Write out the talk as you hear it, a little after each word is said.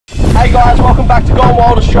Hey guys, welcome back to Gone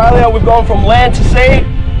Wild Australia. We've gone from land to sea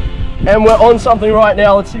and we're on something right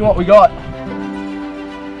now. Let's see what we got.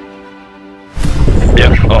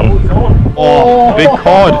 Yeah, on. Oh, big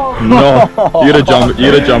cod. No, you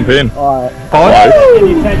gotta jump in. Alright. Cod?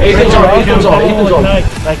 Ethan's on.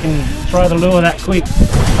 They can throw the lure that quick.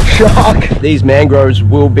 Shark. These mangroves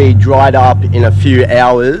will be dried up in a few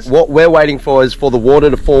hours. What we're waiting for is for the water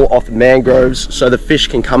to fall off the mangroves so the fish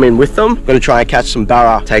can come in with them. I'm gonna try and catch some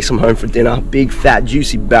barra, take some home for dinner. Big, fat,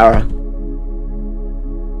 juicy barra.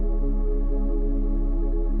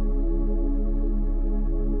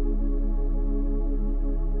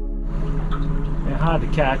 They're hard to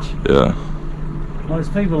catch. Yeah.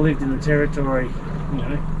 Most people lived in the territory, you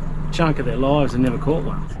know, chunk of their lives and never caught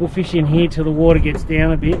one. We'll fish in here till the water gets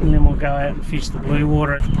down a bit and then we'll go out and fish the blue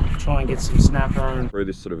water, try and get some snapper. And Through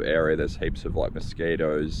this sort of area there's heaps of like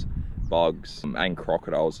mosquitoes, bugs and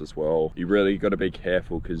crocodiles as well. You really got to be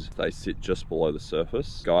careful because they sit just below the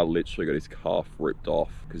surface. Guy literally got his calf ripped off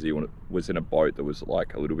because he was in a boat that was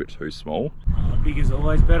like a little bit too small. big is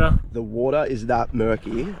always better. The water is that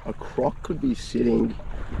murky. A croc could be sitting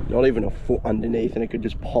not even a foot underneath and it could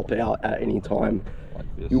just pop out at any time. Like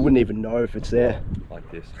this. You wouldn't even know if it's there. Like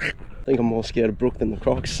this. I think I'm more scared of Brooke than the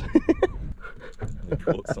crocs.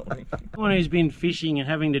 Someone who's been fishing and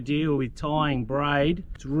having to deal with tying braid,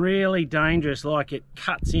 it's really dangerous. Like, it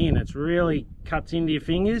cuts in, it's really cuts into your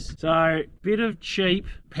fingers. So bit of cheap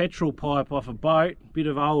petrol pipe off a boat, bit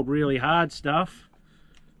of old really hard stuff,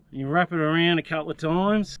 you wrap it around a couple of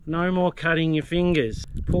times, no more cutting your fingers.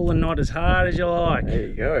 Pull the knot as hard as you like. There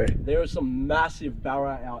you go. There is some massive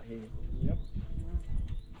barra out here. Yep.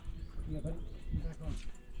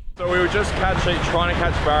 So we were just trying to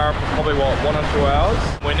catch barra for probably what, 1 or 2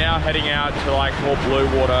 hours. We're now heading out to like more blue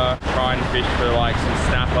water, try and fish for like some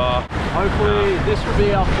snapper. Hopefully this will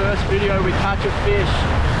be our first video we catch a fish.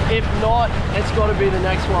 If not, it's got to be the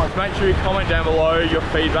next one. Make sure you comment down below your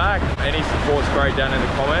feedback. Any support's great down in the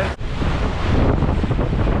comments.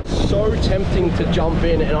 So tempting to jump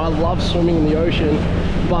in, and I love swimming in the ocean,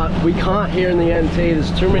 but we can't here in the NT.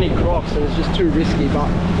 There's too many crocs and it's just too risky. But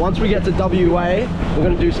once we get to WA, we're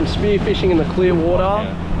going to do some spear fishing in the clear water.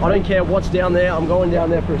 Yeah. I don't care what's down there. I'm going down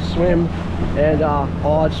there for a swim, and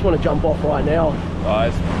I just want to jump off right now.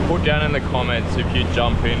 Guys, put down in the comments if you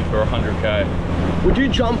jump in for 100k. Would you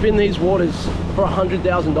jump in these waters for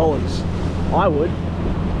 $100,000? I would.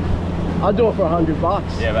 I'd do it for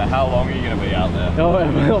 $100. Yeah, but how long are you going to be out there?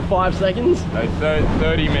 Oh, 5 seconds? No,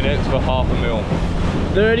 30 minutes for $500,000.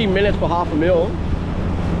 30 minutes for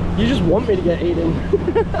 $500,000? You just want me to get eaten.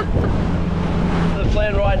 The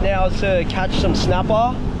plan right now is to catch some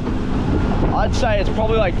snapper. I'd say it's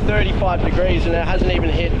probably like 35 degrees and it hasn't even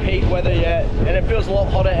hit peak weather yet, and it feels a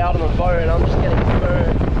lot hotter out on the boat and I'm just getting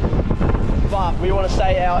burned. But we want to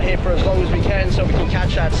stay out here for as long as we can so we can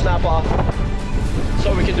catch that snapper,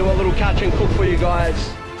 so we can do a little catch and cook for you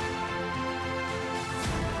guys.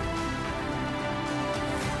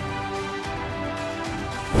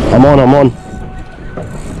 I'm on.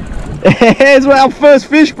 It's our first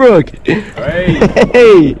fish, Brooke. Hey.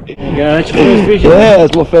 Hey. There you go, that's your first fish. Yeah,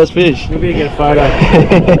 that's my first fish. Maybe get a photo.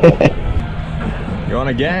 You're on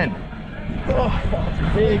again. Oh,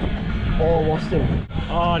 that's big. Oh, I lost him.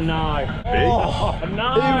 Oh no. Big? Oh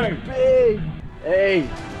no. He was big. Hey.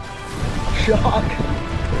 Shark.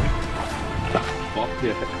 Fuck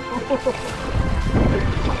yeah.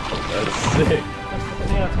 That's sick.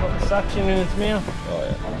 Now it's got the suction in its mouth. Oh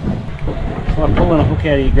yeah. It's like pulling a hook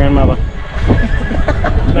out of your grandmother.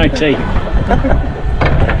 No teeth.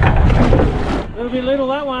 Little bit little,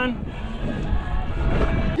 that one.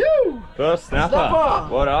 You. First snapper.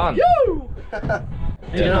 Well done. You.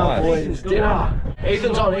 Dinner, Nice. boys. Dinner.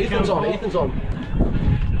 Ethan's on.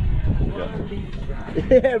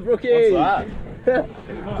 Yeah, Brookie. What's that?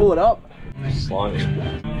 Pull it up. Slimy.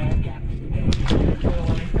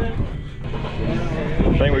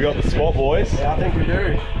 I think we got the spot, boys. Yeah, I think we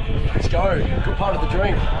do. Let's go. Good part of the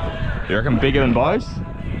drink. You reckon bigger than both?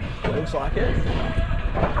 Looks like it.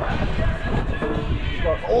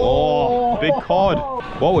 Oh, big cod.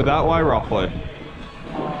 What would that weigh roughly? 3,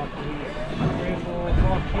 4,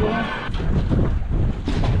 5 kilos.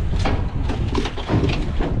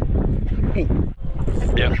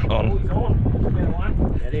 Yeah, Oh, on. he's on. Better one.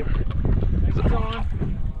 Get him. Next time.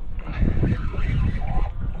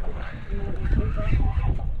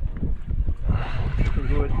 Looking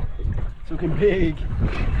good. It's looking big.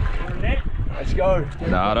 Let's go.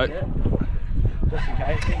 Nah, don't. Just in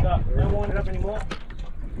case. Pick up. Don't wind it up anymore.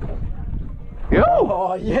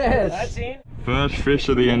 Oh, yes. That's in. First fish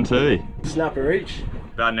of the NT. Snapper each.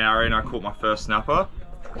 About an hour in, I caught my first snapper.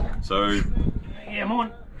 So Yeah, I'm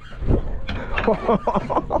on.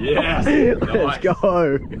 Yes. Let's go.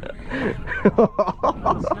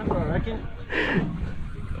 Snapper, I reckon.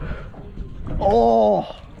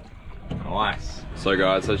 Oh. Nice. So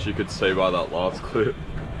guys, as you could see by that last clip,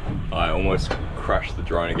 I almost crashed the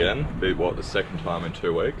drone again. What, the second time in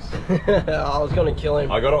 2 weeks? I was gonna kill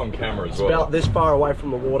him. I got it on camera as well. It's about this far away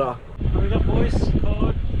from the water. What we got, boys?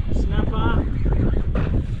 Cod, snapper.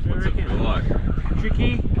 What's it feel like?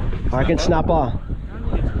 Tricky. I reckon snapper. I don't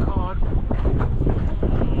think it's a cod.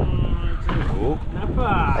 Cool.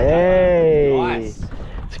 Snapper. Hey. Nice.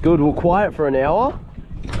 It's good. We'll quiet for an hour.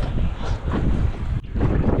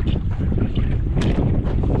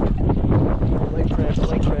 Leg cramp,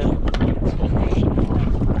 leg cramp.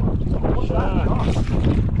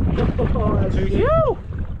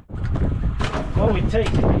 What we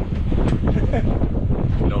take?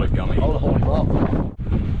 Not a gummy. I want to hold him up.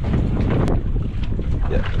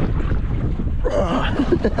 Yeah.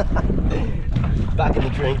 Back in the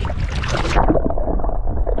drink.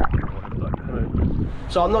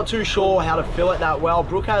 So I'm not too sure how to fillet that well.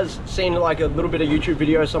 Brooke has seen like a little bit of YouTube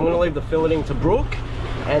video, so I'm going to leave the filleting to Brooke,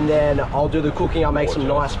 and then I'll do the cooking. I'll make some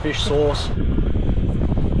nice fish sauce.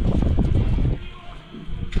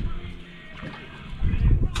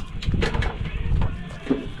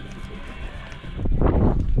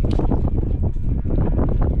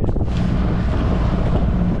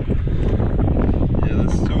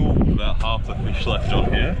 Half the fish left on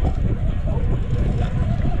here.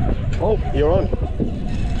 Oh, you're on.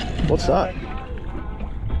 What's that?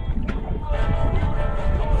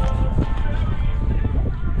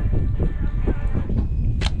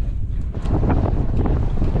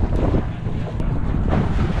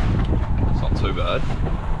 It's not too bad.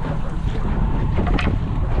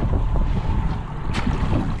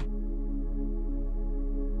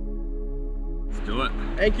 Do it.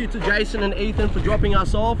 Thank you to Jason and Ethan for dropping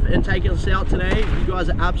us off and taking us out today. You guys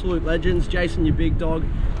are absolute legends. Jason, you big dog.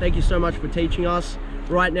 Thank you so much for teaching us.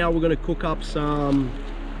 Right now we're going to cook up some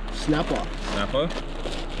snapper. Snapper?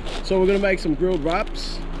 So we're going to make some grilled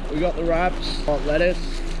wraps. We got the wraps,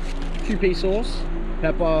 lettuce, QP sauce,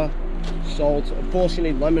 pepper, salt. Of course you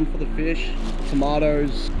need lemon for the fish,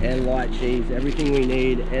 tomatoes and light cheese, everything we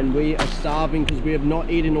need. And we are starving because we have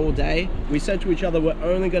not eaten all day. We said to each other we're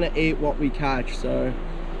only going to eat what we catch. So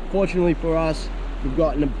fortunately for us, we've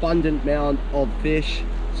got an abundant amount of fish.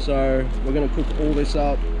 So we're going to cook all this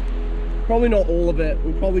up. Probably not all of it.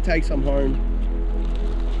 We'll probably take some home.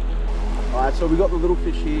 Alright, so we got the little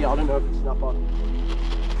fish here. I don't know if it's snapper.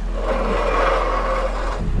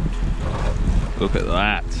 Look at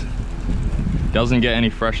that. Doesn't get any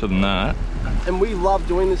fresher than that. And we love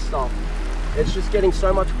doing this stuff. It's just getting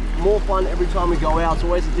so much more fun every time we go out. It's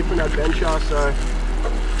always a different adventure. So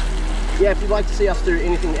yeah, if you'd like to see us do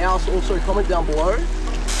anything else, also comment down below.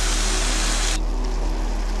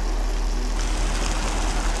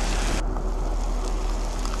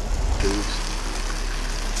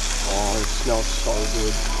 Oh, it smells so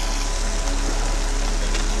good.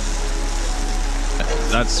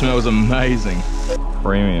 That smells amazing.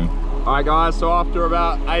 Premium. Alright guys, so after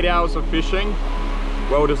about 8 hours of fishing,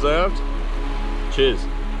 well deserved. Cheers.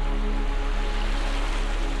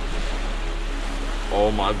 Oh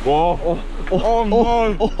my god. Oh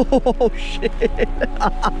no. Oh shit.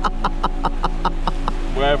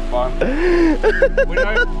 We're fun. we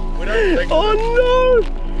don't think. Oh no.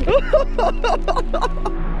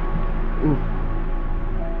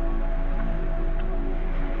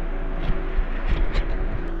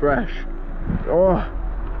 Fresh.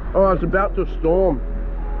 Oh, it's about to storm.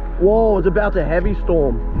 Whoa, it's about to heavy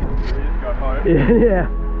storm. Yeah.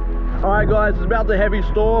 Alright guys, it's about to heavy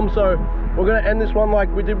storm, so we're gonna end this one like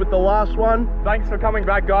we did with the last one. Thanks for coming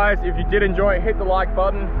back guys. If you did enjoy it, hit the like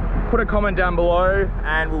button, put a comment down below,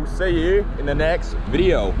 and we'll see you in the next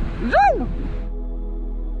video. Woo!